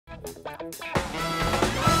Hey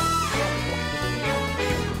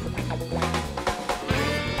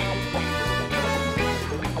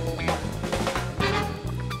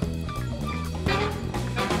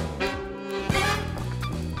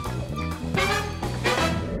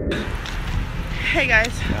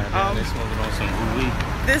guys,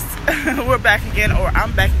 we're back again, or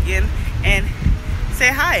I'm back again, and say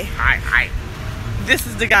hi. Hi. This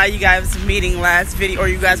is the guy you guys were meeting last video, or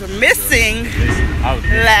you guys were missing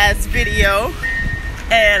last video,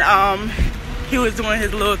 and he was doing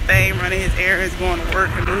his little thing, running his errands, going to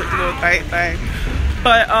work, and doing his little thing.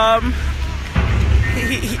 But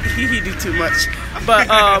he do too much.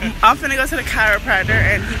 But I'm finna go to the chiropractor,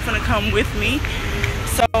 and he's gonna come with me.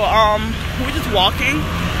 So we're just walking.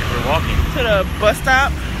 We're walking to the bus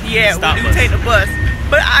stop. Yeah, we do bus. take the bus,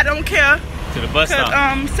 but I don't care. To the bus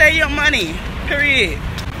stop. Save your money. Period.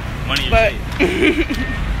 Money. But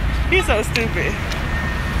he's so stupid.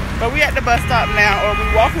 But we at the bus stop now, or we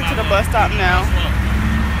walking to the bus stop now.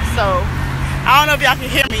 So I don't know if y'all can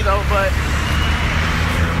hear me though, but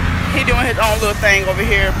he doing his own little thing over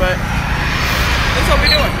here. But that's what we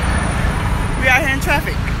doing. We out here in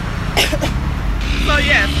traffic. So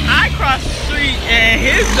yes, I crossed the street and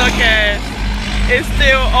his duck ass is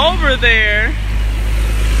still over there.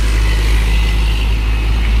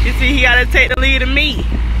 You see, he gotta take the lead of me.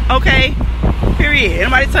 Okay? Period. Ain't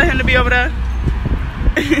nobody tell him to be over there.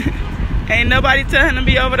 Ain't nobody tell him to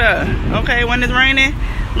be over there. Okay, when it's raining,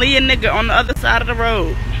 leave a nigga on the other side of the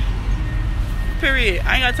road. Period.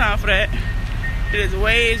 I ain't got time for that. It is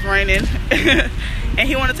waves raining. And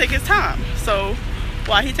he wanna take his time. So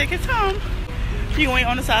while he take his time, he went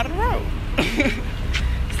on the side of the road.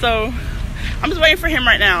 So I'm just waiting for him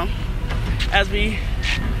right now as we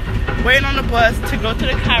waiting on the bus to go to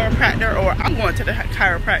the chiropractor, or I'm going to the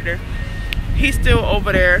chiropractor. He's still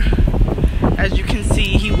over there. As you can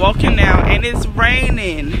see, he walking now, and it's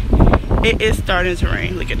raining. It is starting to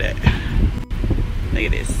rain. Look at that. Look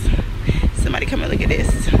at this. Somebody come and look at this.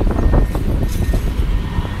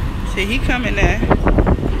 See, he coming there.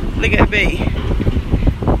 Look at B.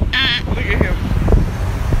 Look at him.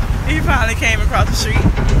 He finally came across the street.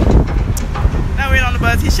 Now we're on the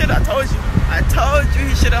bus. He should have, I told you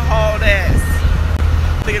he should have hauled ass.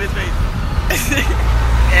 Look at his face.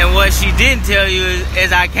 And what she didn't tell you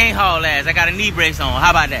is I can't haul ass. I got a knee brace on.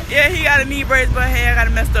 How about that? Yeah, he got a knee brace, but hey, I got a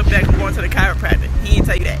messed up back. I'm going to the chiropractor. He didn't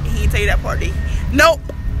tell you that. He didn't tell you that part, did he? Nope.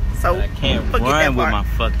 So I can't forget run that with part. my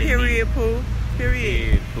fucking Period, knee. poo.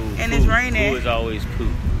 Period. Poo. And it's raining. Poo is always poo.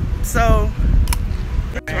 So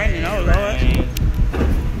it's raining. Oh Lord.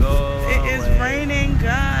 It is raining,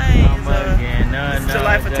 guys. This is the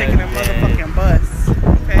life of taking a motherfucking bus.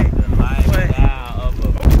 Okay.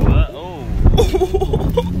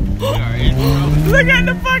 Look at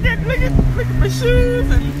the fucking, look at my shoes,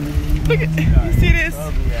 and look at, you see this?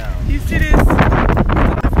 You see this?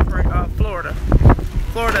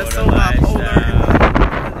 Florida is so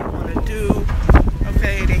bipolar. What they want to do.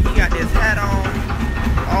 Okay, then he got this hat on.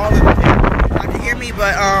 All of it. I can hear me,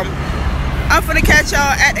 but I'm finna catch y'all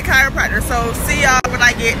at the chiropractor. So see y'all when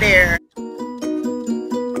I get there.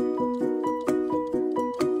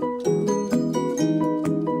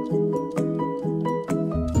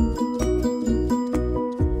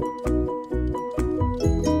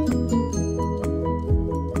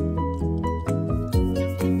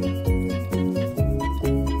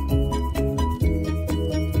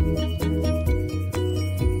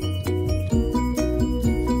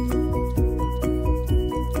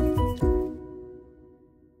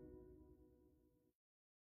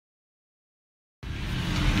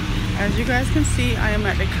 As you guys can see, I am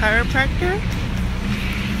at the chiropractor.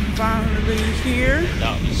 Finally here.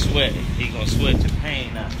 Dog, you sweat. He gonna sweat to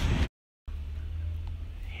pain now.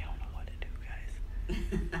 He don't know what to do, guys.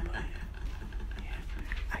 But, yeah,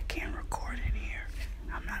 I can't record in here.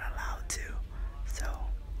 I'm not allowed to. So.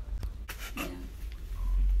 Yeah.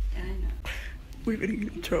 I know. We're gonna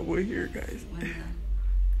get in trouble here, guys.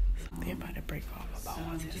 They're about to break all the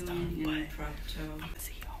bones and stuff, but I'm gonna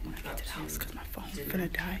see y'all when I get to the house because my phone's gonna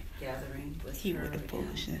die. He with the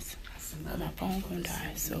foolishness. But my phone's gonna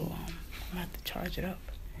die, so I'm gonna have to charge it up.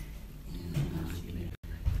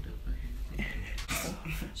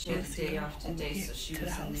 She has a day off today, so she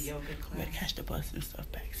was in the yoga class. We're gonna catch the bus and stuff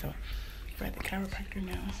back. So we're at the chiropractor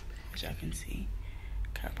now, as y'all can see.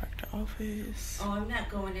 Chiropractor office. Oh, I'm not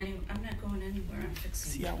going anywhere. I'm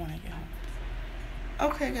fixing. See y'all when I get home.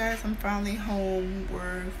 Okay, guys, I'm finally home.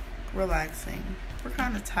 We're relaxing. We're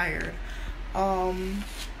kind of tired,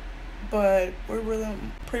 but we're really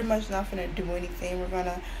pretty much not gonna do anything. We're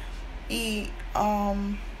gonna eat,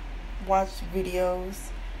 watch videos,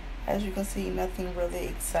 As you can see, nothing really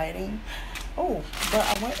exciting. Oh, but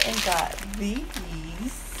I went and got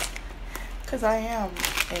these because I am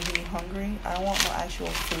indeed hungry. I don't want no actual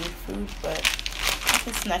food, but I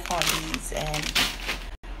can snack on these and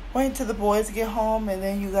wait until the boys get home, and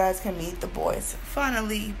then you guys can meet the boys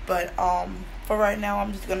finally. But for right now,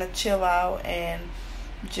 I'm just gonna chill out and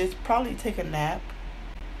just probably take a nap.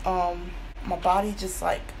 My body just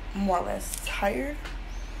like more or less tired,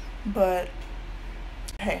 but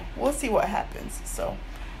hey, we'll see what happens. So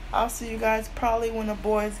I'll see you guys probably when the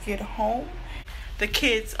boys get home. The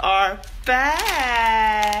kids are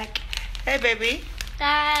back. Hey, baby.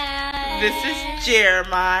 Hi. This is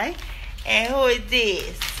Jeremiah. And who is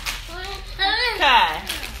this? Kai.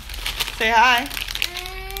 Say hi.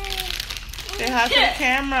 Say hi to the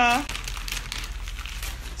camera.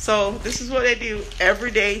 So this is what they do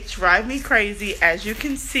every day. Drive me crazy. As you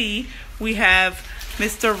can see, we have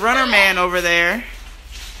Mr. Runner Man over there.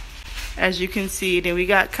 As you can see, then we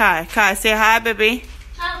got Kai. Kai, say hi, baby.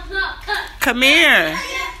 Come here.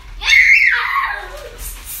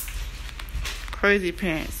 Crazy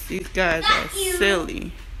pants. These guys are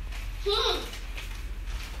silly.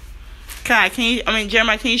 Kai,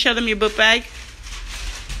 Jeremiah, can you show them your book bag?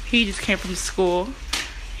 He just came from school.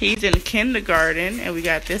 He's in kindergarten, and we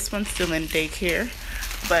got this one still in daycare.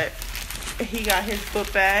 But he got his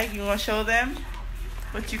book bag. You want to show them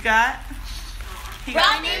what you got?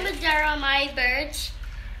 My name is Jeremiah Burch,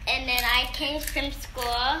 and then I came from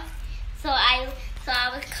school. So I was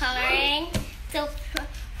coloring.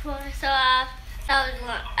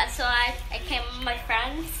 I came with my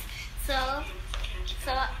friends. So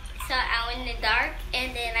I went in the dark,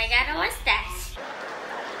 and then I got a mustache.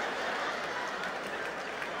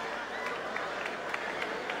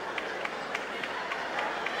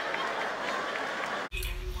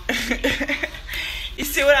 You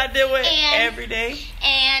see what I deal with every day?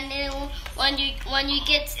 And then when you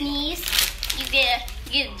get sneezed, you get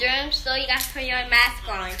germs, so you got to put your mask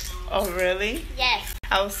on. Oh, really? Yes.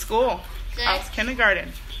 How was school? Good. How was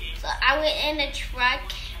kindergarten? So I went in the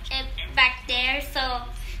truck and back there, so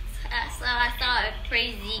I saw a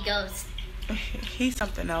crazy ghost. He's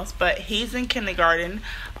something else, but he's in kindergarten.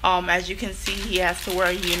 As you can see, he has to wear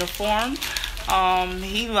a uniform.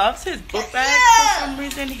 He loves his book bag for some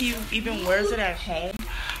reason. He even wears it at home.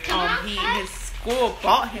 His school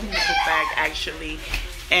bought him his book bag actually,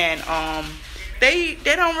 and they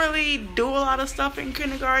don't really do a lot of stuff in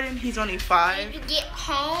kindergarten. He's only 5.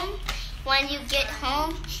 When you get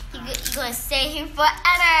home, you're gonna stay here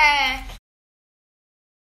forever.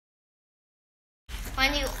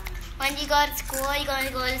 When you go to school, you're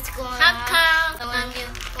gonna go to school. So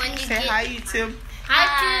when you Say get, hi, YouTube.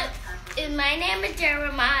 Hi, my name is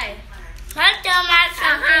Jeremiah.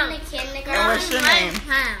 I'm in the kindergarten. And what's your name?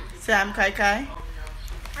 Say I'm Kai Kai.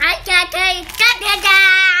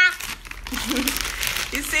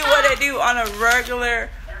 You see what they do on a regular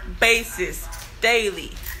basis,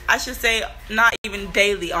 daily. I should say not even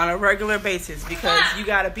daily, on a regular basis, because you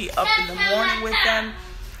got to be up in the morning with them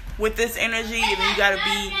with this energy, and then you got to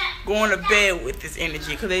be going to bed with this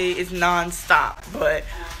energy because it's non-stop. But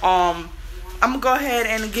I'm going to go ahead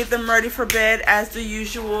and get them ready for bed as the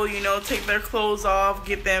usual, take their clothes off,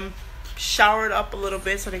 get them showered up a little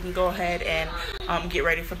bit so they can go ahead and get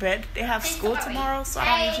ready for bed. They have school tomorrow, so I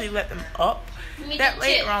don't usually let them up that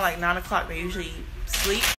late. Around like 9 o'clock they usually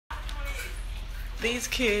sleep. These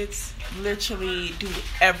kids literally do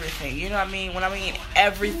everything. You know what I mean? When I mean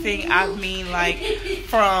everything, I mean like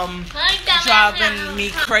from driving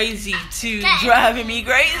me crazy to driving me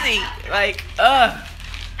crazy. Like,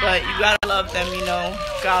 But you gotta love them,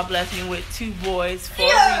 God bless me with 2 boys for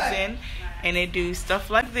a reason. And they do stuff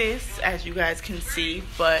like this, as you guys can see.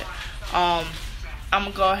 But I'm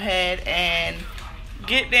gonna go ahead and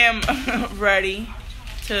get them ready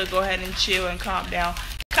to go ahead and chill and calm down.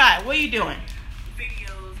 Kai, what are you doing?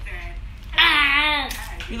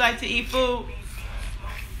 You like to eat food?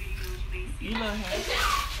 You love him.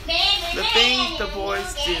 The things the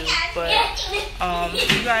boys do, but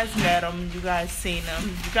you guys met them, you guys seen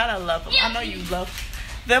them, you gotta love them. I know you love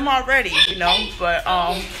them already, but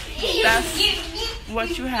that's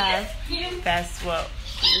what you have. That's what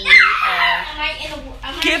we are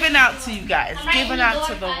giving out to you guys, giving out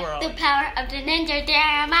to the world. The power of the ninja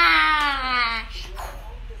Jeremiah.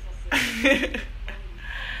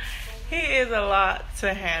 He is a lot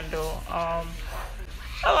to handle. A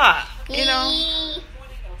lot,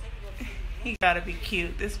 He gotta be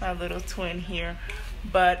cute. This is my little twin here.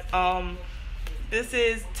 But this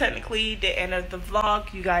is technically the end of the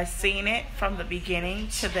vlog. You guys seen it from the beginning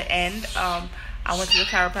to the end. I went to the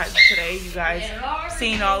chiropractor today. You guys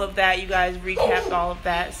seen all of that. You guys recapped all of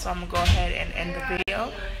that. So I'm going to go ahead and end the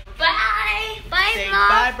video. Bye. Bye, Say vlog.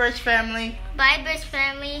 bye, Burch Family. Bye, Burch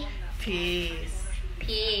Family. Peace.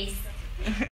 Peace.